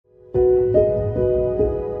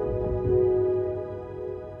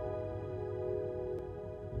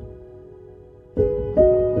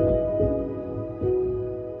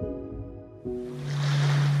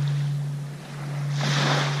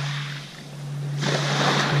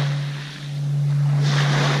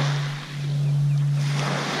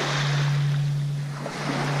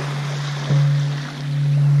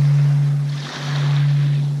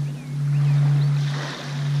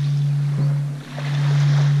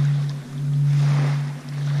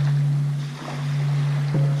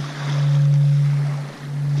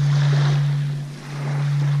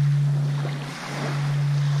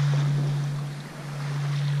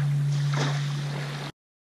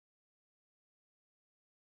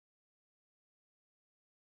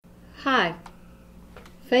Hi,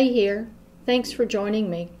 Faye here. Thanks for joining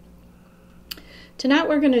me. Tonight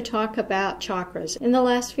we're going to talk about chakras. In the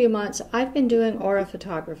last few months, I've been doing aura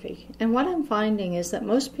photography, and what I'm finding is that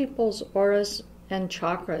most people's auras and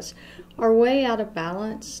chakras are way out of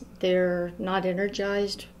balance. They're not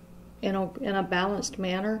energized in a balanced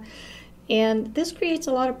manner, and this creates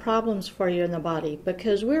a lot of problems for you in the body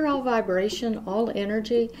because we're all vibration, all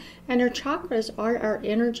energy, and our chakras are our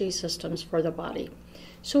energy systems for the body.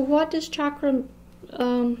 So what does chakra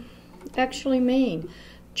actually mean?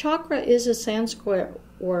 Chakra is a Sanskrit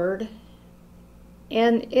word,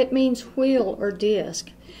 and it means wheel or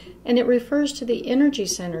disc, and it refers to the energy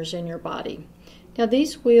centers in your body. Now,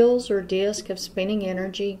 these wheels or disc of spinning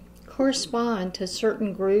energy correspond to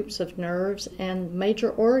certain groups of nerves and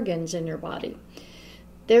major organs in your body.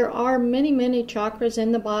 There are many, many chakras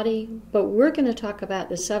in the body, but we're going to talk about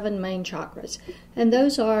the 7 main chakras, and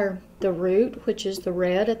those are the root, which is the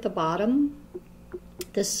red at the bottom,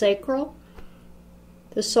 the sacral,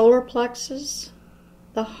 the solar plexus,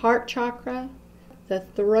 the heart chakra, the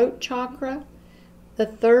throat chakra, the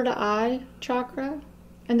third eye chakra,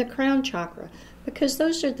 and the crown chakra, because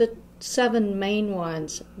those are the 7 main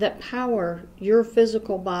ones that power your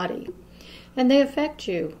physical body. And they affect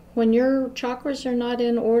you. When your chakras are not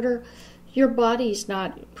in order, your body's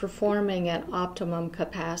not performing at optimum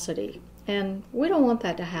capacity. And we don't want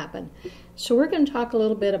that to happen. So we're going to talk a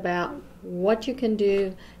little bit about what you can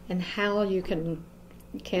do and how you can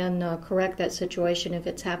correct that situation if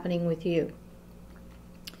it's happening with you.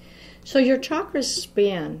 So your chakras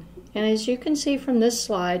spin, and as you can see from this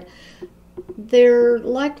slide, they're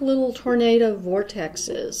like little tornado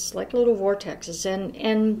vortexes,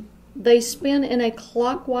 and they spin in a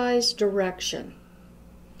clockwise direction.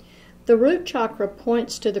 The root chakra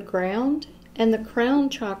points to the ground, and the crown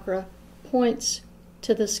chakra points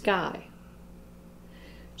to the sky.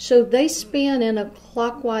 So they spin in a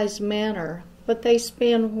clockwise manner, but they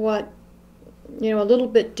spin a little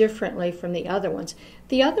bit differently from the other ones.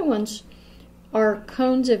 The other ones are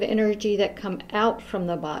cones of energy that come out from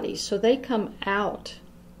the body. So they come out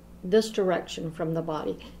this direction from the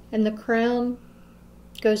body. And the crown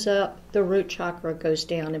goes up, the root chakra goes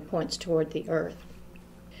down and points toward the earth.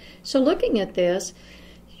 So looking at this,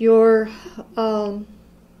 when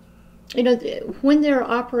they're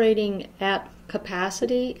operating at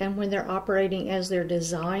capacity and when they're operating as they're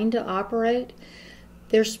designed to operate,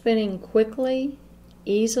 they're spinning quickly,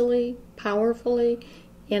 easily, powerfully,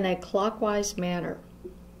 in a clockwise manner.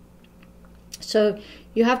 So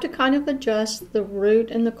you have to kind of adjust the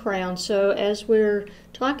root and the crown. So as we're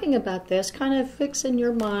talking about this, kind of fix in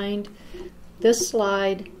your mind this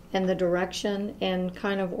slide and the direction and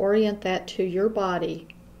kind of orient that to your body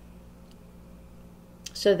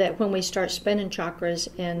so that when we start spinning chakras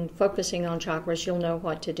and focusing on chakras, you'll know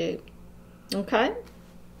what to do. Okay?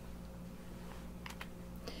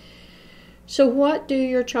 So what do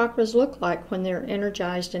your chakras look like when they're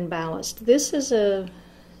energized and balanced? This is a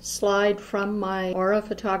slide from my aura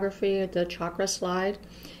photography, the chakra slide,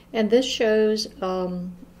 and this shows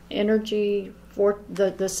energy for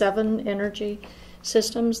the 7 energy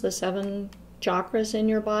systems, the 7 chakras in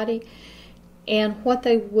your body, and what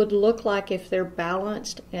they would look like if they're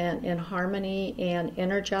balanced and in harmony and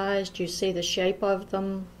energized. You see the shape of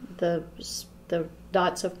them, the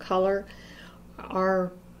dots of color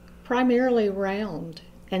are primarily round,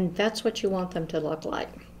 and that's what you want them to look like.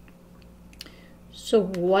 So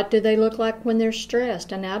what do they look like when they're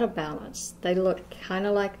stressed and out of balance? They look kind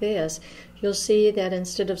of like this. You'll see that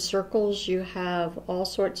instead of circles, you have all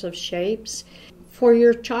sorts of shapes. For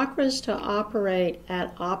your chakras to operate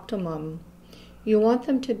at optimum, you want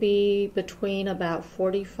them to be between about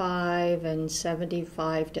 45 and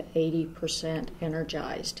 75 to 80%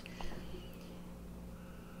 energized.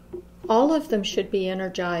 All of them should be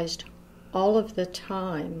energized all of the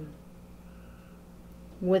time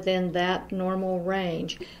within that normal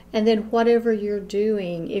range. And then whatever you're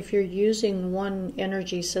doing, if you're using one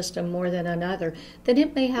energy system more than another, then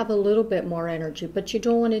it may have a little bit more energy, but you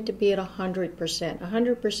don't want it to be at 100%.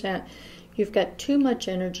 100%, you've got too much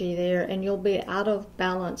energy there, and you'll be out of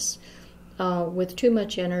balance with too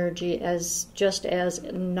much energy. As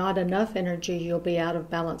not enough energy, you'll be out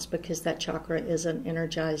of balance because that chakra isn't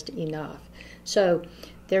energized enough. So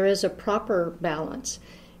there is a proper balance,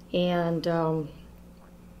 and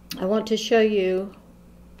I want to show you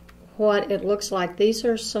what it looks like. These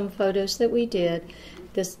are some photos that we did.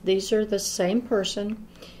 These are the same person.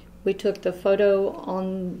 We took the photo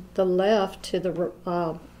on the left to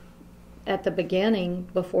the at the beginning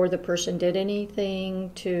before the person did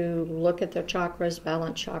anything to look at their chakras,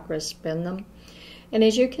 balance chakras, spin them. And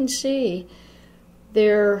as you can see,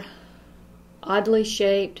 they're oddly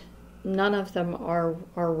shaped. None of them are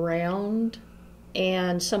round,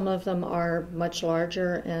 and some of them are much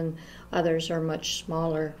larger and others are much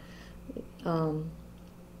smaller.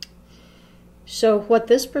 So what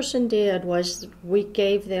this person did was we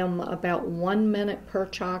gave them about 1 minute per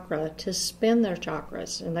chakra to spin their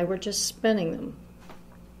chakras, and they were just spinning them.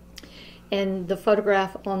 And the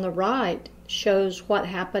photograph on the right shows what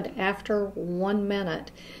happened after 1 minute.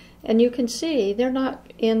 And you can see they're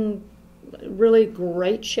not in really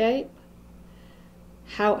great shape.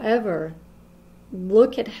 However,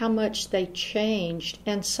 look at how much they changed,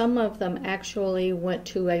 and some of them actually went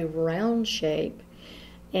to a round shape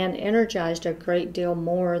and energized a great deal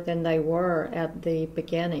more than they were at the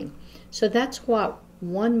beginning. So that's what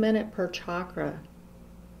 1 minute per chakra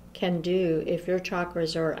can do if your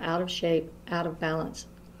chakras are out of shape, out of balance,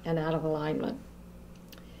 and out of alignment.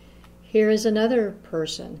 Here is another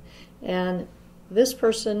person, and this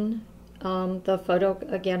person, the photo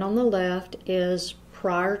again on the left is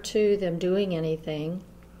prior to them doing anything,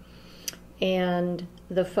 and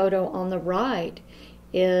the photo on the right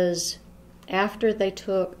is after they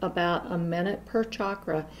took about 1 minute per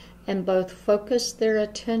chakra and both focused their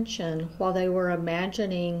attention while they were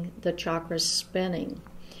imagining the chakras spinning.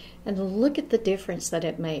 And look at the difference that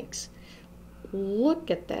it makes.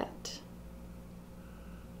 Look at that.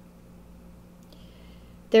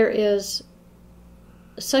 There is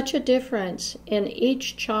such a difference in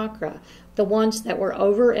each chakra. The ones that were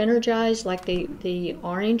over-energized, like the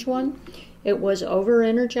orange one, it was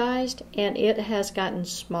over-energized and it has gotten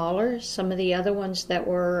smaller. Some of the other ones that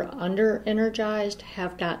were under-energized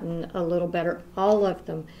have gotten a little better. All of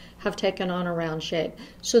them have taken on a round shape.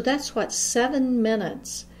 So that's what 7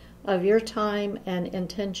 minutes of your time and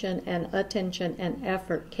intention and attention and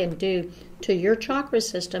effort can do to your chakra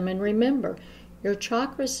system. And remember, your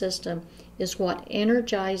chakra system is what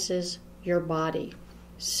energizes your body.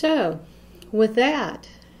 So, with that,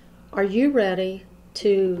 are you ready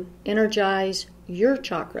to energize your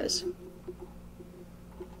chakras?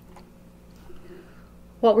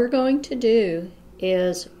 What we're going to do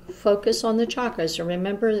is focus on the chakras. So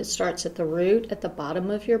remember, it starts at the root, at the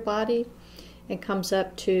bottom of your body, and comes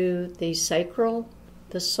up to the sacral,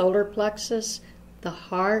 the solar plexus, the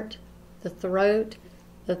heart, the throat,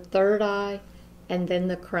 the third eye, and then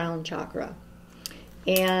the crown chakra.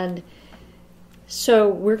 And so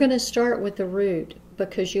we're going to start with the root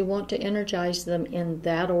because you want to energize them in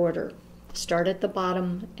that order. Start at the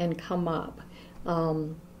bottom and come up.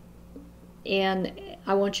 And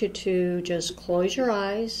I want you to just close your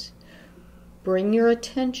eyes, bring your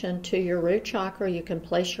attention to your root chakra. You can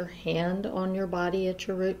place your hand on your body at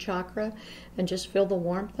your root chakra and just feel the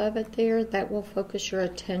warmth of it there. That will focus your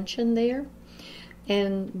attention there.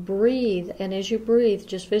 And breathe, and as you breathe,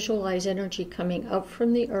 just visualize energy coming up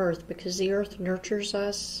from the earth, because the earth nurtures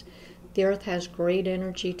us. The earth has great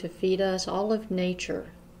energy to feed us. All of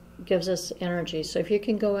nature gives us energy. So if you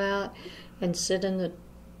can go out and sit in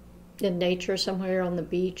nature somewhere on the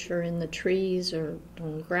beach or in the trees or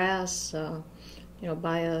on grass,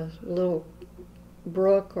 by a little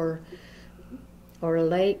brook or a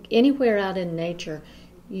lake, anywhere out in nature,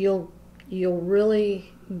 you'll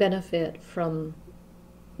really benefit from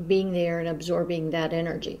being there and absorbing that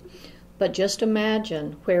energy. But just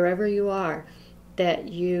imagine, wherever you are, that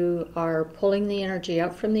you are pulling the energy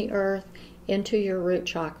up from the earth into your root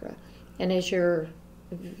chakra. And as you're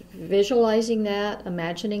visualizing that,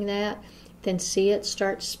 imagining that, then see it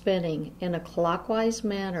start spinning in a clockwise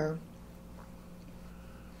manner.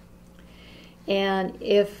 And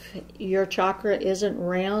if your chakra isn't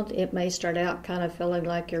round, it may start out kind of feeling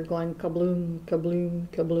like you're going kabloom, kabloom,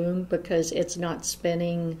 kabloom, because it's not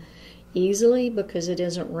spinning easily because it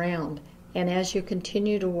isn't round. And as you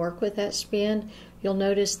continue to work with that spin, you'll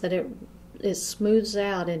notice that it smooths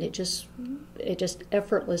out and it just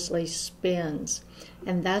effortlessly spins.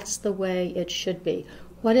 And that's the way it should be.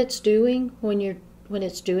 What it's doing when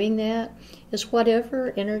it's doing that is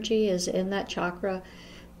whatever energy is in that chakra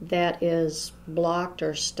that is blocked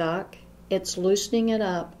or stuck, it's loosening it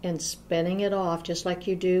up and spinning it off, just like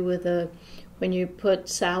you do with when you put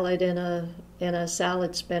salad in a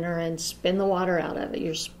salad spinner and spin the water out of it.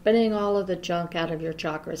 You're spinning all of the junk out of your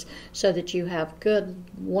chakras so that you have good,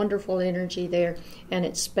 wonderful energy there, and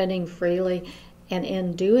it's spinning freely. And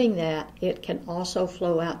in doing that, it can also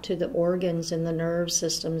flow out to the organs and the nerve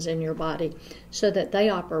systems in your body so that they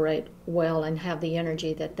operate well and have the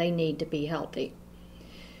energy that they need to be healthy.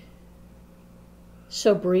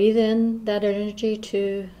 So breathe in that energy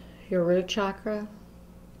to your root chakra.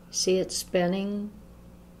 See it spinning.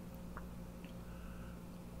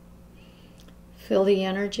 Feel the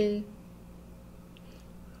energy.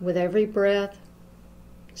 With every breath,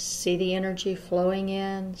 see the energy flowing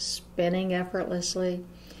in, spinning effortlessly,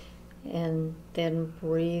 and then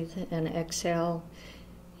breathe and exhale.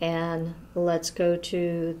 And let's go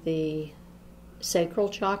to the sacral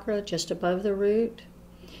chakra just above the root.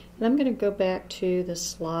 And I'm going to go back to the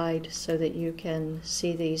slide so that you can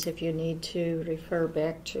see these if you need to refer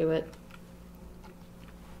back to it.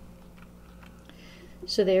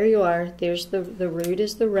 So there you are. There's the root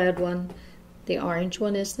is the red one. The orange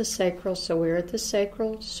one is the sacral. So we're at the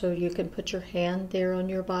sacral. So you can put your hand there on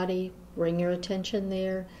your body. Bring your attention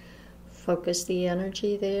there. Focus the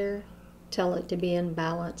energy there. Tell it to be in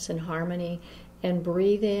balance and harmony. And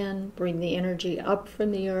breathe in. Bring the energy up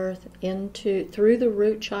from the earth through the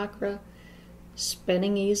root chakra.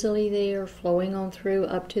 Spinning easily there. Flowing on through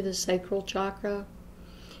up to the sacral chakra.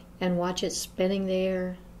 And watch it spinning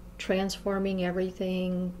there. Transforming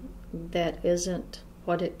everything that isn't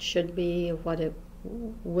what it should be, what it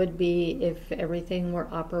would be if everything were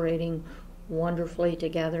operating wonderfully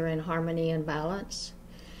together in harmony and balance.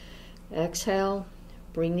 Exhale,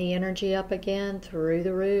 bring the energy up again through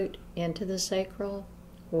the root into the sacral.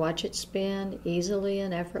 Watch it spin easily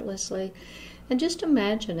and effortlessly, and just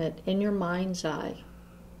imagine it in your mind's eye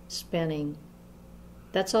spinning.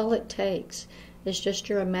 That's all it takes. It's just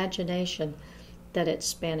your imagination that it's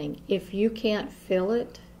spinning. If you can't feel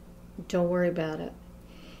it, don't worry about it.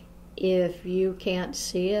 If you can't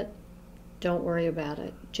see it, don't worry about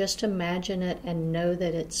it. Just imagine it and know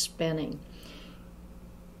that it's spinning.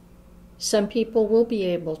 Some people will be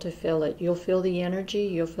able to feel it. You'll feel the energy,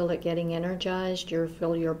 you'll feel it getting energized, you'll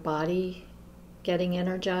feel your body getting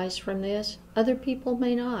energized from this. Other people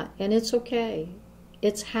may not, and it's okay.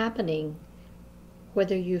 It's happening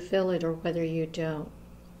whether you feel it or whether you don't.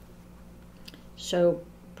 So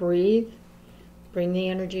breathe, bring the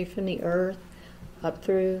energy from the earth up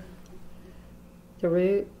through the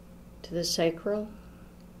root to the sacral.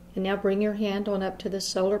 And now bring your hand on up to the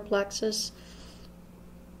solar plexus,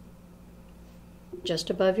 just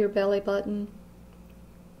above your belly button.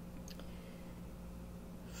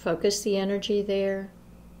 Focus the energy there.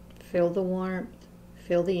 Feel the warmth.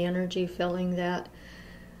 Feel the energy filling that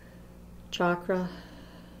chakra,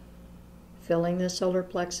 filling the solar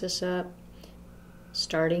plexus up.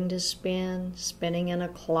 Starting to spin, spinning in a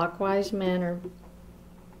clockwise manner,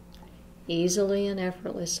 easily and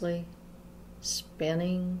effortlessly,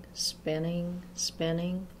 spinning, spinning,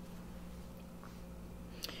 spinning.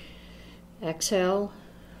 Exhale,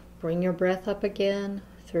 bring your breath up again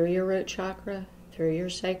through your root chakra, through your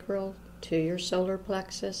sacral, to your solar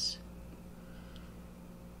plexus.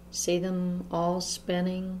 See them all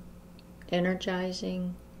spinning,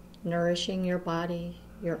 energizing, nourishing your body,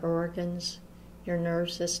 your organs, your nerve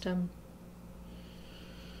system.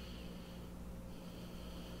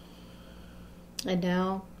 And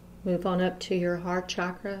now move on up to your heart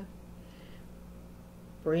chakra.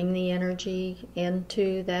 Bring the energy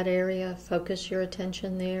into that area. Focus your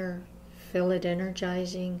attention there. Feel it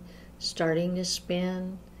energizing, starting to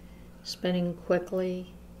spin, spinning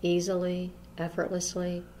quickly, easily,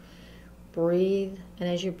 effortlessly. Breathe, and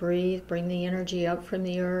as you breathe, bring the energy up from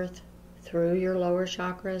the earth, through your lower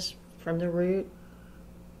chakras, from the root,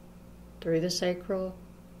 through the sacral,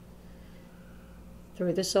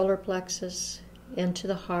 through the solar plexus, into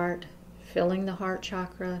the heart, filling the heart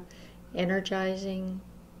chakra, energizing,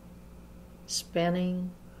 spinning,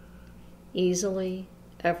 easily,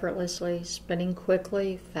 effortlessly, spinning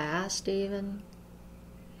quickly, fast even,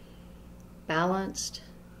 balanced,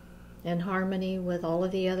 in harmony with all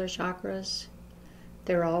of the other chakras.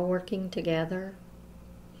 They're all working together.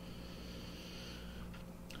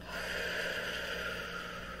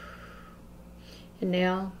 And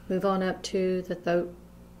now move on up to the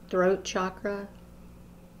throat chakra.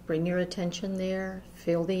 Bring your attention there.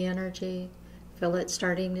 Feel the energy. Feel it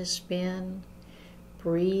starting to spin.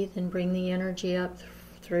 Breathe and bring the energy up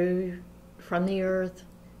from the earth,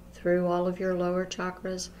 through all of your lower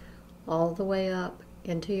chakras, all the way up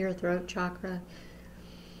into your throat chakra.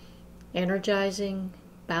 Energizing,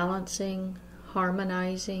 balancing,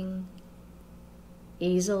 harmonizing,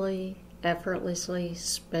 easily, effortlessly,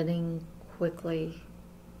 spinning quickly.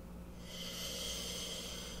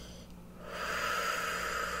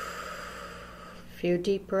 Few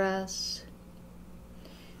deep breaths.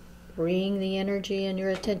 Bring the energy and your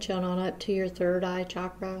attention on up to your third eye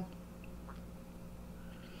chakra.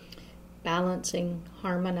 Balancing,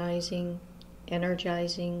 harmonizing,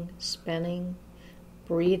 energizing, spinning.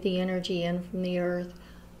 Breathe the energy in from the earth,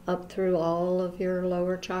 up through all of your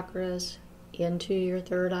lower chakras, into your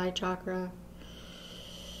third eye chakra.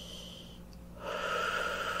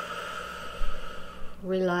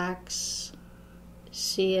 Relax,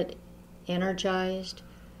 see it energized,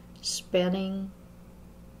 spinning,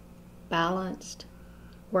 balanced,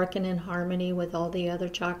 working in harmony with all the other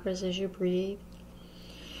chakras as you breathe.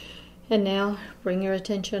 And now bring your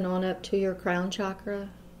attention on up to your crown chakra.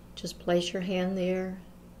 Just place your hand there.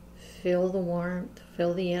 Feel the warmth,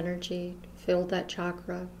 feel the energy, feel that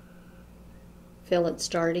chakra. Feel it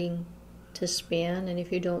starting to spin, and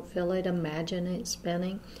if you don't feel it, imagine it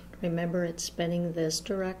spinning. Remember, it's spinning this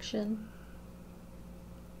direction.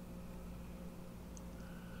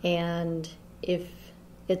 And if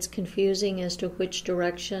it's confusing as to which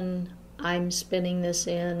direction I'm spinning this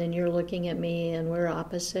in and you're looking at me and we're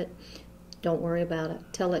opposite, don't worry about it.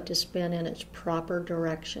 Tell it to spin in its proper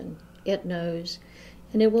direction. It knows,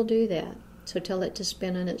 and it will do that. So tell it to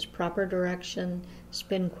spin in its proper direction,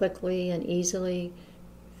 spin quickly and easily.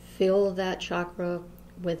 Fill that chakra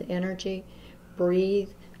with energy. Breathe,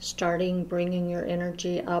 bringing your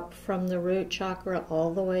energy up from the root chakra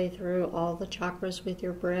all the way through all the chakras with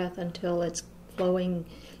your breath until it's flowing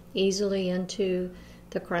easily into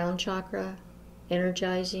the crown chakra,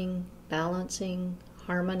 energizing, balancing,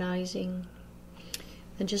 harmonizing.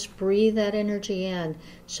 And just breathe that energy in.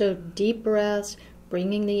 So deep breaths,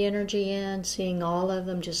 bringing the energy in, seeing all of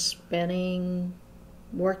them just spinning,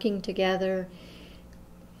 working together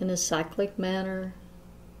in a cyclic manner,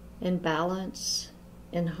 in balance,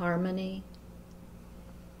 in harmony.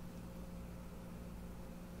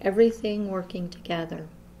 Everything working together.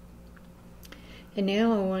 And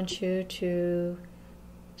now I want you to,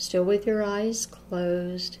 still with your eyes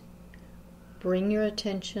closed, bring your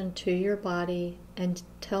attention to your body and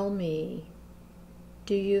tell me,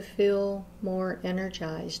 do you feel more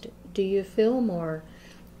energized? Do you feel more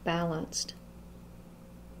balanced?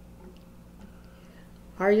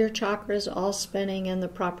 Are your chakras all spinning in the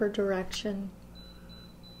proper direction?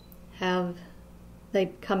 Have they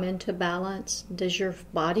come into balance? Does your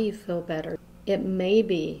body feel better? It may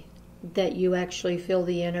be that you actually feel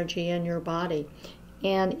the energy in your body.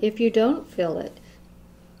 And if you don't feel it,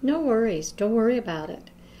 no worries. Don't worry about it.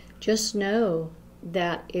 Just know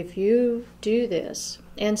that if you do this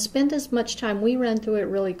and spend as much time, we ran through it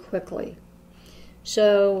really quickly.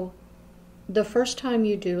 So the first time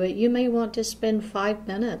you do it, you may want to spend 5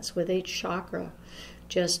 minutes with each chakra,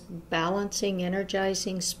 just balancing,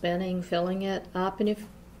 energizing, spinning, filling it up. And if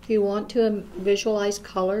you want to visualize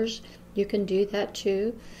colors, you can do that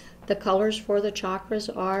too. The colors for the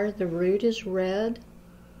chakras are: the root is red,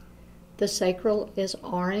 the sacral is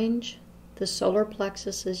orange, the solar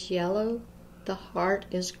plexus is yellow, the heart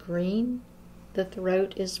is green, the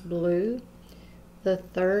throat is blue, the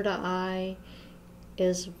third eye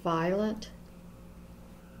is violet,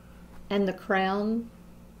 and the crown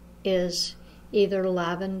is either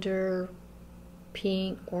lavender,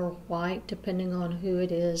 pink, or white, depending on who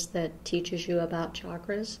it is that teaches you about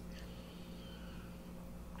chakras.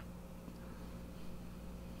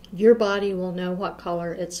 Your body will know what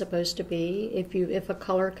color it's supposed to be. If a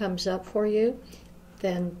color comes up for you,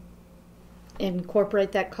 then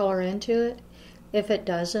incorporate that color into it. If it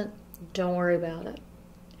doesn't, don't worry about it.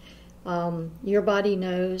 Your body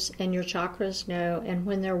knows and your chakras know, and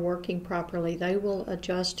when they're working properly, they will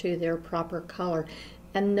adjust to their proper color.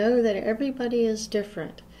 And know that everybody is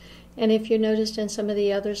different. And if you noticed in some of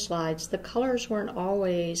the other slides, the colors weren't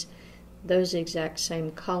always those exact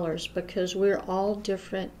same colors because we're all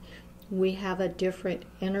different. We have a different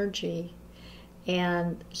energy.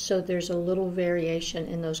 And so there's a little variation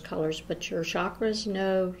in those colors. But your chakras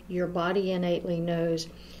know, your body innately knows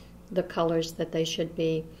the colors that they should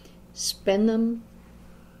be. Spin them.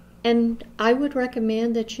 And I would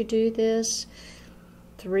recommend that you do this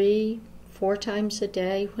 3-4 times a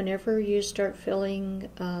day. Whenever you start feeling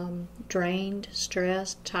drained,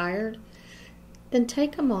 stressed, tired, then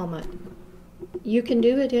take a moment. You can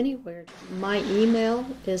do it anywhere. My email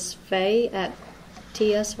is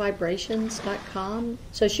faye@tsvibrations.com.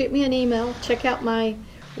 So shoot me an email. Check out my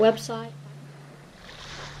website.